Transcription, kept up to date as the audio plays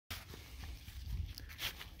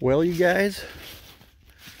Well, you guys,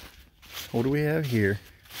 what do we have here?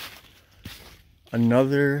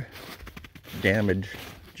 Another damage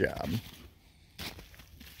job.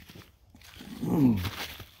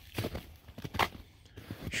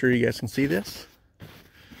 Sure you guys can see this?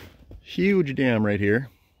 Huge dam right here.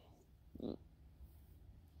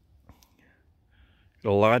 Got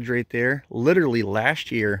a lodge right there. Literally last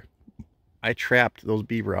year, I trapped those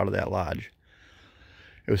beaver out of that lodge.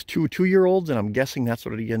 It was two 2-year-olds, and I'm guessing that's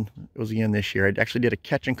what it was again this year. I actually did a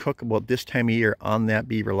catch and cook about this time of year on that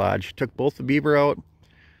beaver lodge. Took both the beaver out,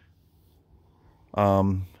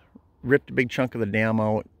 ripped a big chunk of the dam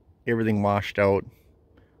out, everything washed out,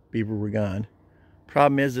 beaver were gone.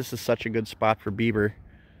 Problem is, this is such a good spot for beaver.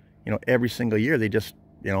 You know, every single year they just,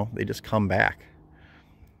 they just come back.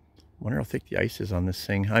 Wonder how thick the ice is on this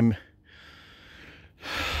thing.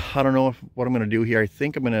 I don't know what I'm gonna do here. I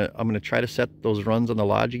think I'm gonna try to set those runs on the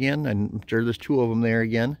lodge again. I'm sure there's 2 of them there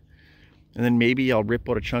again. And then maybe I'll rip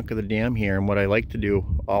out a chunk of the dam here. And what I like to do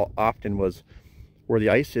often was, where the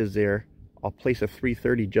ice is there, I'll place a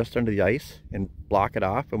 330 just under the ice and block it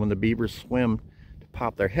off. And when the beavers swim to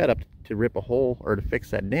pop their head up to rip a hole or to fix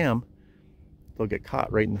that dam, they'll get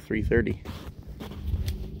caught right in the 330.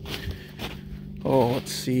 Oh,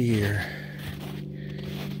 let's see here.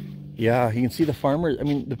 Yeah, you can see the farmer. I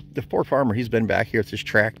mean, the poor farmer, he's been back here with his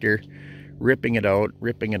tractor, ripping it out.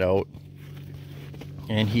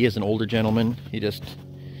 And he is an older gentleman. He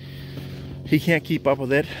can't keep up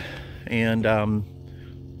with it. And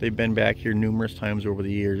they've been back here numerous times over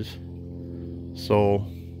the years. So,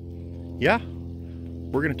 yeah,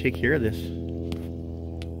 we're gonna take care of this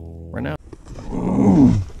right now.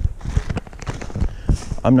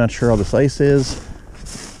 I'm not sure how this ice is.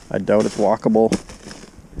 I doubt it's walkable.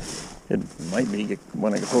 It might be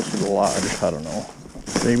when I get closer to the lodge. I don't know.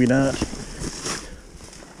 Maybe not.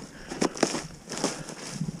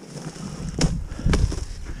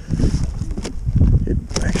 It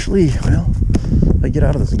actually, well, if I get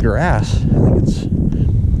out of this grass, I think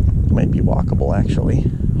it might be walkable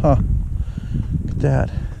actually. Huh. Look at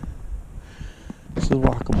that. This is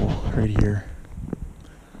walkable right here.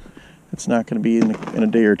 It's not going to be in a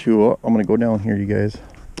day or two. Oh, I'm going to go down here, you guys.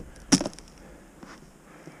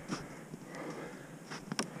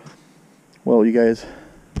 Well, you guys,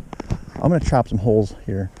 I'm going to chop some holes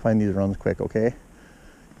here. Find these runs quick, okay?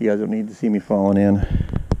 You guys don't need to see me falling in.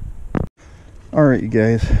 Alright, you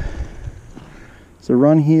guys. It's a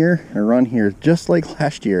run here and a run here, just like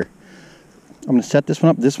last year. I'm going to set this one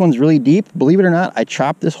up. This one's really deep. Believe it or not, I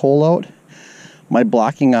chopped this hole out. My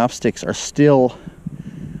blocking off sticks are still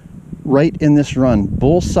right in this run.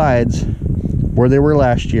 Both sides where they were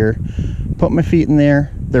last year. Put my feet in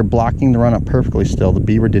there. They're blocking the run up perfectly still. The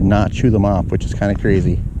beaver did not chew them off, which is kind of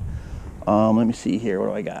crazy. Let me see here. What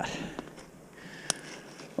do I got?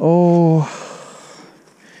 Oh,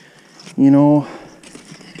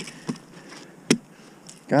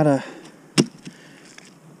 gotta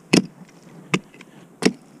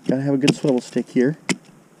have a good swivel stick here.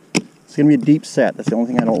 It's gonna be a deep set. That's the only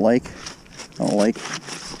thing I don't like.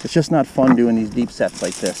 It's just not fun doing these deep sets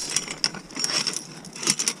like this.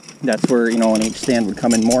 That's where, an H stand would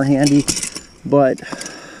come in more handy. But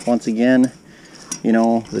once again,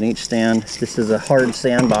 with an H stand, this is a hard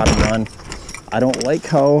sand bottom run. I don't like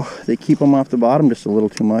how they keep them off the bottom just a little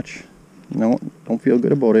too much. No, don't feel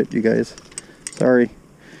good about it, you guys. Sorry.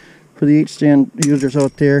 For the H stand users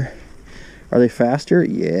out there, are they faster?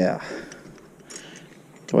 Yeah.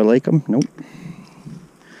 Do I like them? Nope.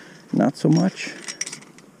 Not so much.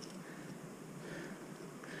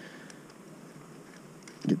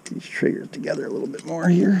 Get these triggers together a little bit more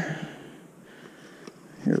here.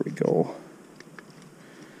 Here we go.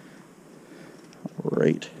 All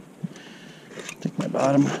right. Take my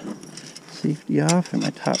bottom safety off and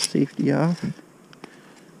my top safety off.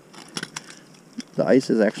 The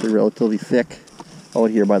ice is actually relatively thick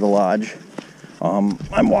out here by the lodge. I'm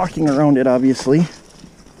walking around it, obviously.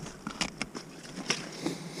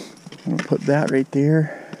 I'm gonna put that right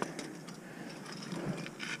there.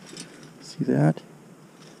 See that?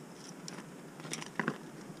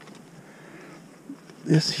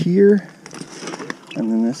 This here,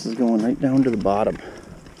 and then this is going right down to the bottom.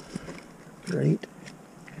 Right?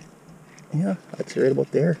 Yeah, that's right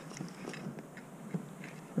about there.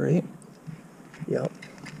 Right? Yep.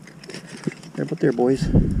 Right about there, boys.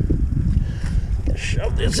 Gonna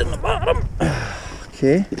shove this in the bottom.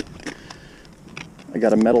 Okay. I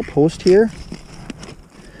got a metal post here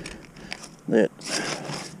that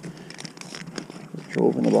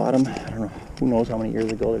drove in the bottom. I don't know, who knows how many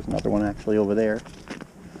years ago. There's another one actually over there.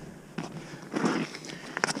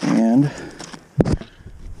 And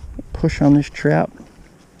push on this trap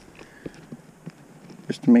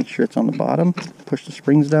just to make sure it's on the bottom. Push the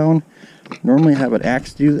springs down. Normally I have an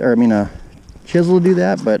axe do, or I mean a chisel to do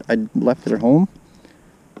that, but I left it at home.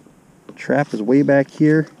 Trap is way back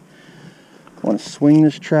here. I want to swing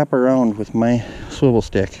this trap around with my swivel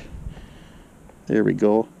stick. There we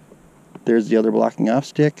go. There's the other blocking off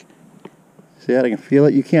stick. See that? I can feel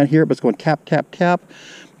it. You can't hear it, but it's going tap, tap, tap.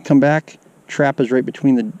 Come back. Trap is right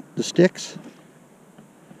between the sticks.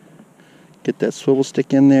 Get that swivel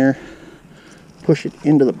stick in there. Push it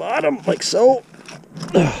into the bottom like so.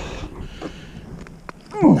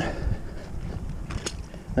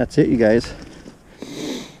 That's it, you guys.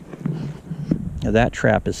 Now that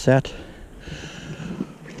trap is set.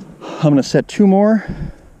 I'm going to set 2 more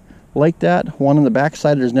like that. One on the back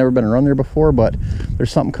side. There's never been a run there before, but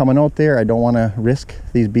there's something coming out there. I don't want to risk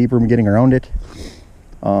these beaver getting around it.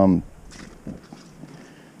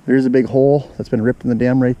 There's a big hole that's been ripped in the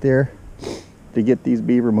dam right there to get these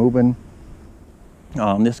beaver moving.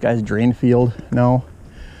 This guy's drain field now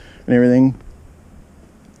and everything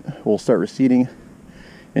will start receding,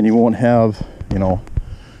 and you won't have, you know,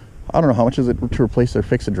 I don't know how much is it to replace or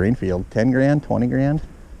fix a drain field. 10 grand, 20 grand.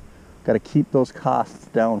 Got to keep those costs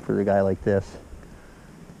down for a guy like this.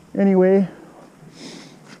 Anyway,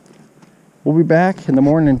 we'll be back in the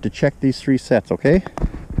morning to check these 3 sets, okay?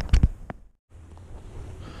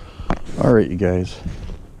 All right, you guys.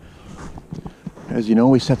 As you know,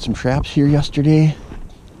 we set some traps here yesterday.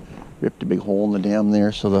 Ripped a big hole in the dam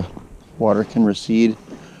there so the water can recede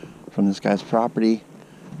from this guy's property.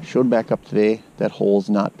 Showed back up today. That hole's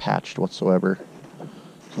not patched whatsoever.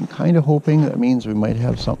 So I'm kind of hoping that means we might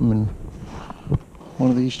have something in one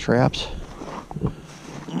of these traps.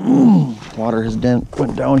 Water has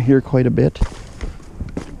went down here quite a bit.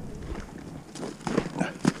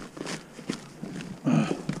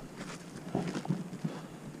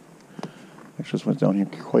 It just went down here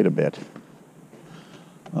quite a bit.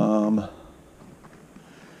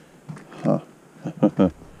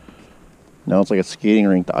 Now it's like a skating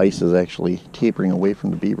rink. The ice is actually tapering away from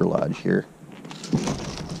the beaver lodge here.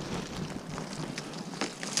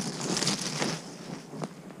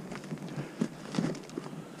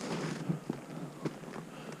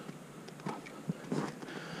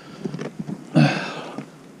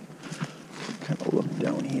 Kind of look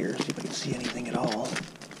down here, see if I can see anything at all.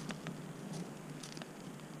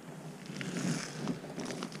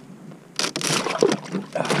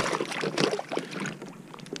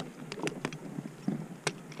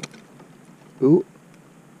 Ooh,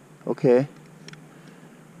 okay.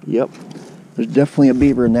 Yep, there's definitely a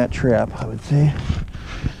beaver in that trap, I would say.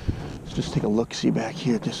 Let's just take a look-see back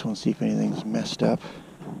here at this one, see if anything's messed up.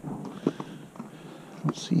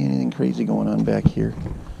 Don't see anything crazy going on back here.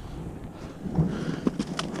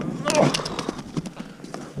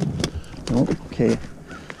 Oh, okay,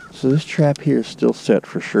 so this trap here is still set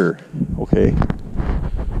for sure. Okay.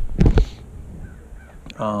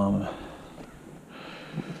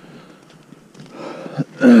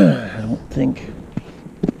 I don't think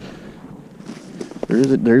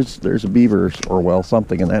there's a beaver, or well,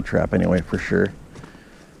 something in that trap anyway, for sure.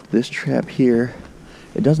 This trap here,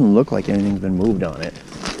 it doesn't look like anything's been moved on it,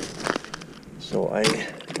 so I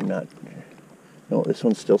am not. No, this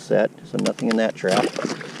one's still set, so nothing in that trap.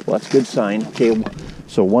 Well, that's a good sign. Okay,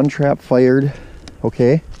 so 1 trap fired,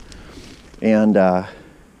 okay, and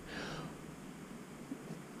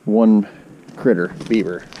 1 critter,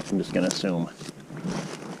 beaver, I'm just gonna assume.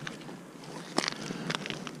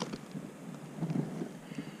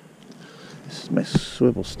 This is my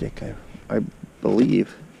swivel stick, I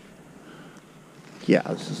believe. Yeah,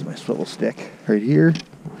 this is my swivel stick right here.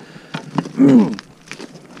 You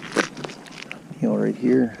know, right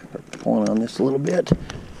here, pulling on this a little bit.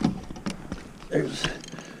 There's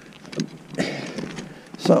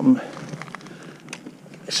something.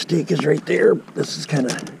 The stake is right there. This is kind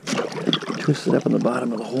of twisted up in the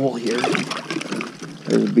bottom of the hole here.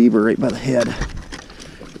 There's a beaver right by the head.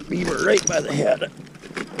 Beaver right by the head.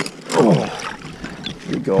 Oh,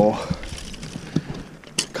 here we go.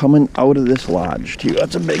 Coming out of this lodge too.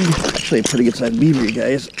 That's a big, actually a pretty good sized beaver, you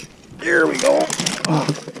guys. There we go. Oh,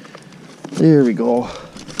 there we go.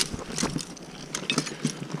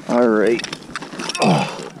 All right.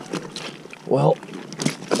 Oh. Well,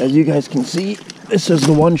 as you guys can see, this is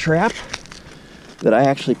the 1 trap that I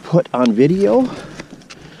actually put on video,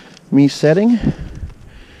 me setting.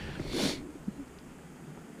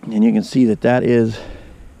 And you can see that that is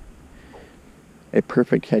a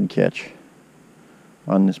perfect head catch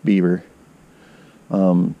on this beaver.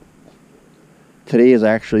 Today is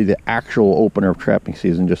actually the actual opener of trapping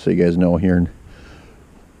season, just so you guys know, here in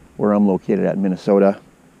where I'm located at, Minnesota.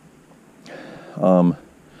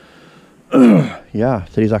 Yeah,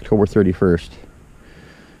 today's October 31st.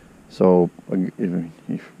 So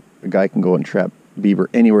if a guy can go and trap beaver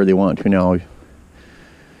anywhere they want to now.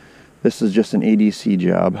 This is just an ADC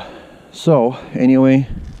job. So anyway,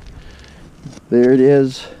 there it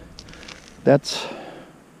is. That's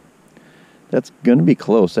gonna be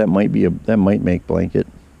close. That might make blanket.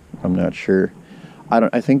 I'm not sure.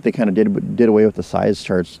 I think they kind of did away with the size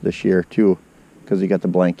charts this year too, because you got the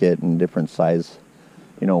blanket and different size,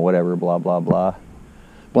 you know, whatever, blah blah blah.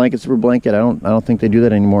 Blankets per blanket. I don't think they do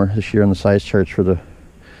that anymore this year on the size charts for the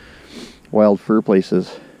wild fur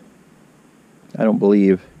places. I don't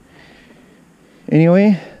believe.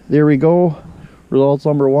 Anyway, there we go. Results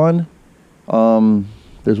number 1.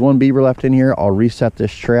 There's one beaver left in here. I'll reset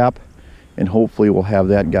this trap, and hopefully we'll have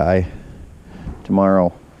that guy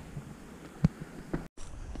tomorrow.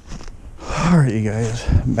 Alright, you guys,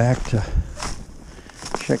 back to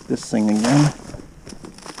check this thing again.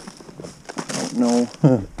 I don't know.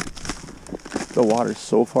 The water's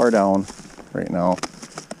so far down right now.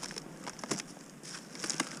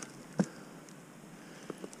 I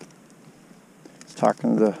was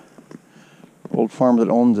talking to the old farmer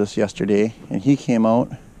that owns this yesterday, and he came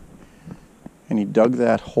out and he dug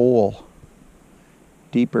that hole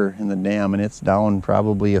deeper in the dam, and it's down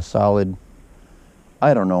probably a solid,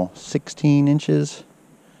 I don't know, 16 inches.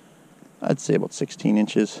 I'd say about 16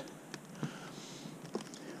 inches.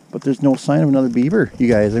 But there's no sign of another beaver, you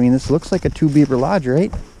guys. I mean, this looks like a 2 beaver lodge,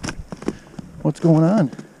 right? What's going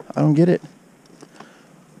on? I don't get it.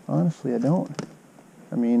 Honestly, I don't.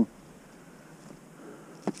 I mean,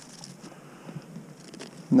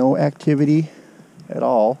 no activity at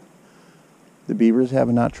all. The beavers have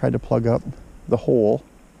not tried to plug up the hole,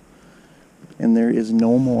 and there is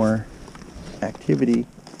no more activity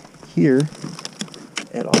here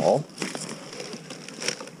at all.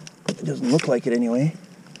 It doesn't look like it anyway.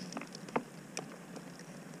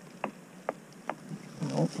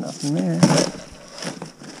 Nope, nothing there.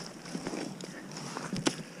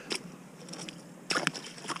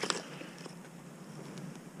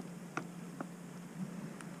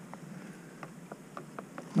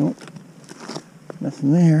 Nope,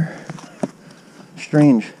 nothing there.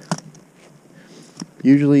 Strange.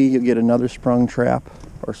 Usually you get another sprung trap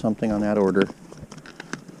or something on that order.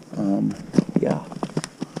 Yeah.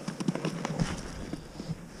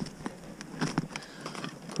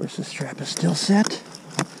 Of course, this trap is still set,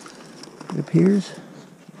 it appears.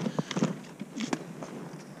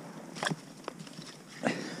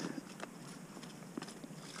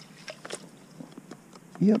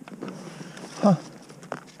 Yep. Huh.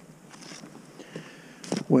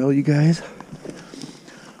 Well, you guys,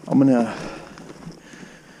 I'm gonna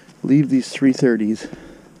leave these 330s.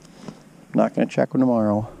 I'm not gonna check them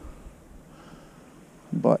tomorrow,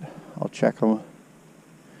 but I'll check them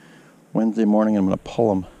Wednesday morning. I'm gonna pull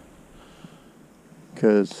them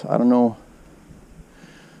because I don't know.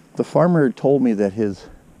 The farmer told me that his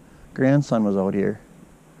grandson was out here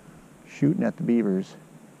shooting at the beavers,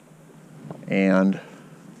 and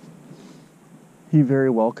he very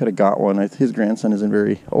well could have got one. His grandson isn't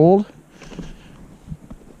very old,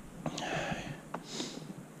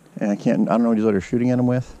 and I don't know what they're shooting at him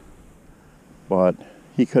with, but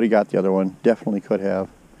he could have got the other one. Definitely could have.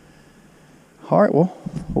 All right, well,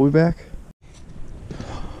 we'll be back.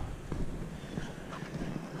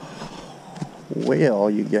 Well,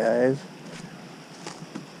 you guys,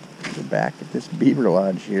 we're back at this beaver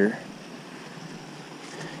lodge here,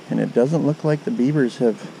 and it doesn't look like the beavers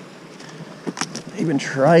have even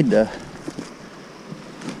tried to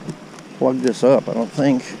plug this up, I don't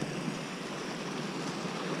think.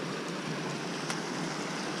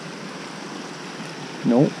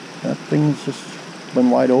 Nope, that thing's just been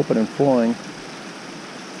wide open and flowing.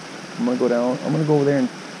 I'm gonna go down, I'm gonna go over there and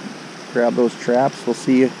grab those traps. We'll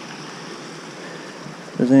see if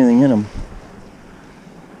there's anything in them.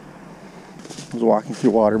 I was walking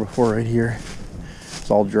through water before right here.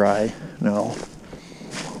 It's all dry now.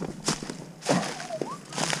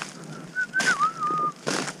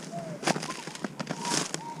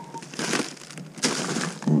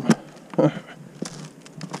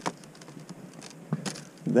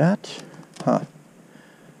 That,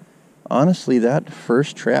 honestly, that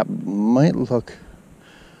first trap might look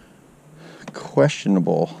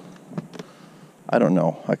questionable. I don't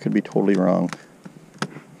know. I could be totally wrong.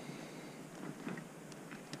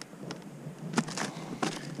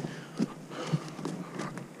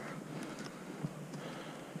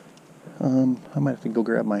 I might have to go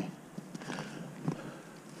grab my...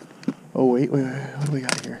 Oh, wait, what do we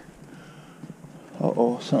got here?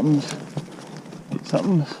 Uh-oh, something's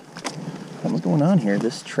going on here.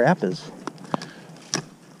 This trap is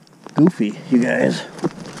goofy, you guys.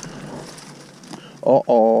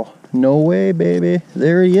 Uh-oh. No way, baby.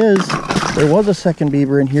 There he is. There was a second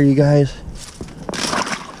beaver in here, you guys.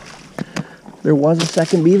 There was a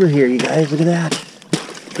second beaver here, you guys. Look at that.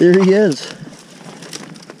 There he is.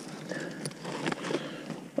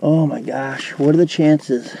 Oh my gosh. What are the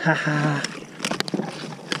chances? Haha.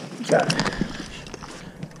 God.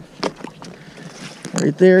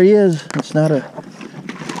 Right there he is. It's not a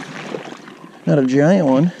giant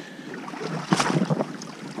one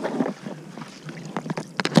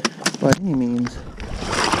by any means.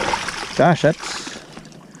 Gosh, that's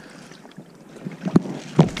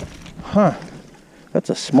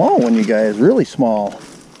a small one, you guys. Really small.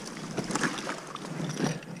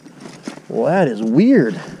 Well, that is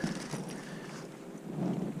weird.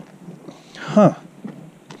 Huh.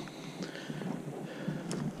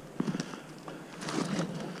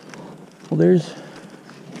 Well, there's,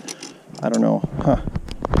 I don't know. Huh.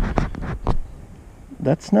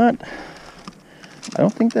 That's not, I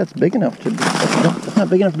don't think that's big enough to be, that's not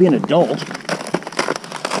big enough to be an adult.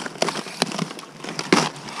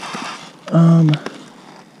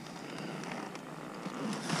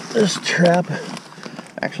 This trap,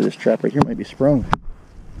 actually this trap right here might be sprung.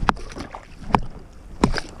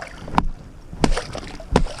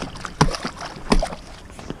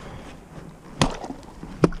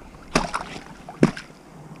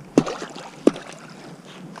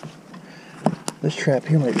 This trap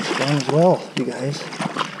here might be sprung as well, you guys.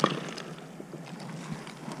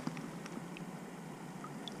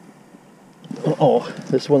 Uh-oh,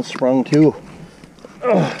 this one's sprung too.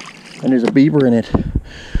 Ugh, and there's a beaver in it.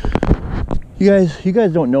 You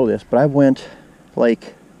guys don't know this, but I went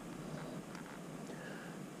like,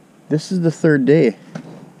 this is the third day,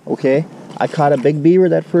 okay? I caught a big beaver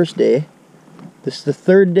that first day. This is the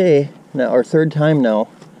third day now, or third time now.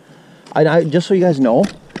 I just so you guys know,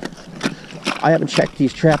 I haven't checked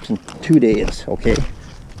these traps in 2 days, okay?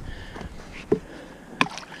 I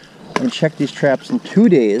haven't checked these traps in 2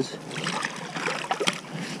 days.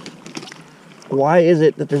 Why is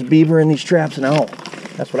it that there's beaver in these traps now?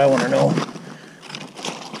 That's what I want to know.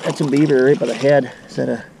 That's a beaver right by the head. Is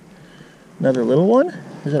that another little one?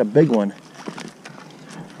 Or is that a big one?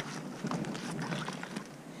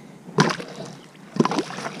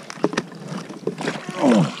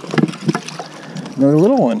 Oh. Another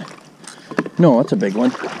little one. No, that's a big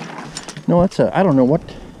one. No, that's I don't know what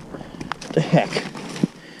the heck.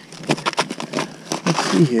 Let's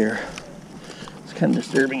see here. It's kind of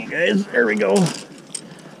disturbing, you guys. There we go.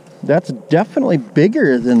 That's definitely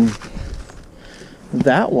bigger than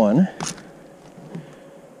that one.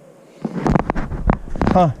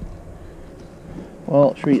 Huh.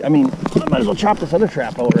 Well, I mean, I might as well chop this other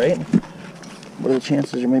trap out, right? What are the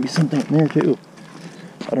chances there may be something in there too?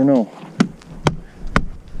 I don't know.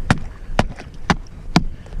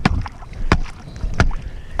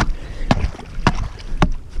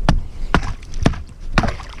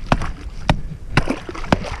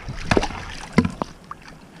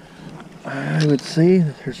 I would say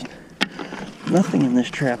that there's nothing in this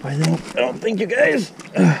trap, I think. I don't think, you guys.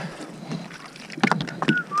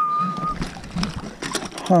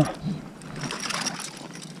 Huh.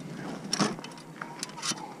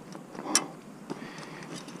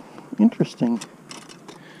 Interesting.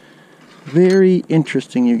 Very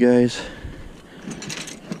interesting, you guys.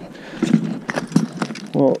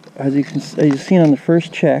 Well, as you've seen on the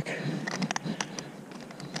first check,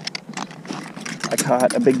 I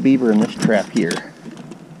caught a big beaver in this trap here.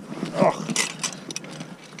 Ugh.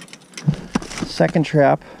 Second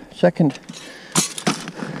trap, I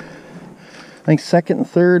think second and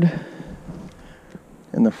third,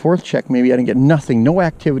 and the fourth check maybe I didn't get nothing, no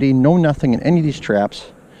activity, no nothing in any of these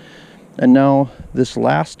traps. And now this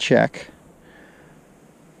last check,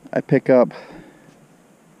 I pick up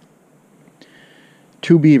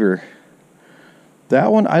 2 beaver.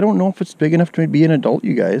 That one, I don't know if it's big enough to be an adult,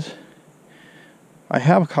 you guys. I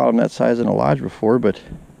have caught them that size in a lodge before, but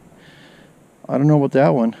I don't know about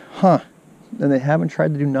that one. Huh. And they haven't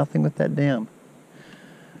tried to do nothing with that dam.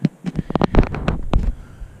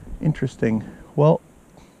 Interesting. Well,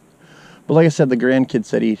 but like I said, the grandkid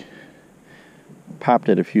said he popped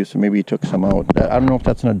at a few, so maybe he took some out. I don't know if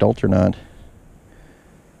that's an adult or not.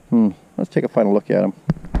 Let's take a final look at him.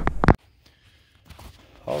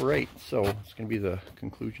 Alright, so it's going to be the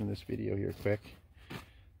conclusion of this video here quick.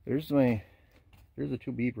 There's the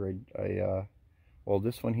 2 beaver well,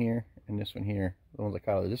 this one here and this one here, the ones I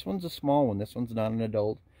caught. This one's a small one, this one's not an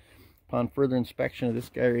adult. Upon further inspection of this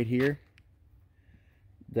guy right here,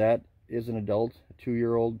 that is an adult, a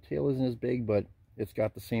 2-year-old. Tail isn't as big, but it's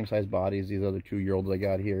got the same size body as these other 2-year-olds I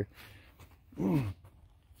got here.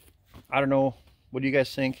 I don't know. What do you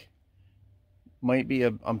guys think? Might be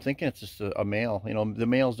I'm thinking it's just a male. You know, the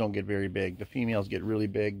males don't get very big. The females get really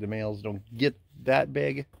big. The males don't get that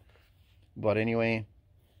big. But anyway,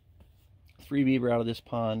 3 beaver out of this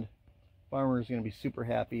pond. Farmer is going to be super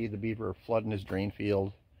happy. The beaver are flooding his drain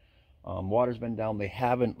field. Water's been down. They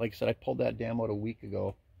haven't, like I said, I pulled that dam out a week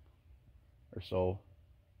ago or so.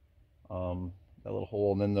 That little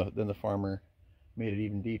hole, and then the farmer made it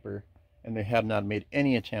even deeper, and they have not made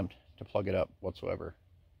any attempt to plug it up whatsoever.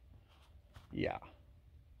 Yeah.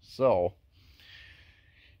 So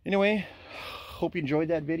anyway, hope you enjoyed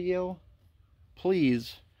that video.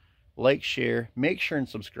 Please like, share, make sure and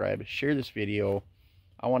subscribe. Share this video.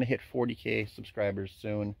 I want to hit 40K subscribers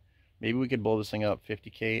soon. Maybe we could blow this thing up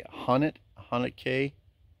 50K, 100K.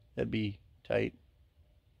 That'd be tight.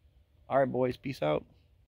 All right, boys. Peace out.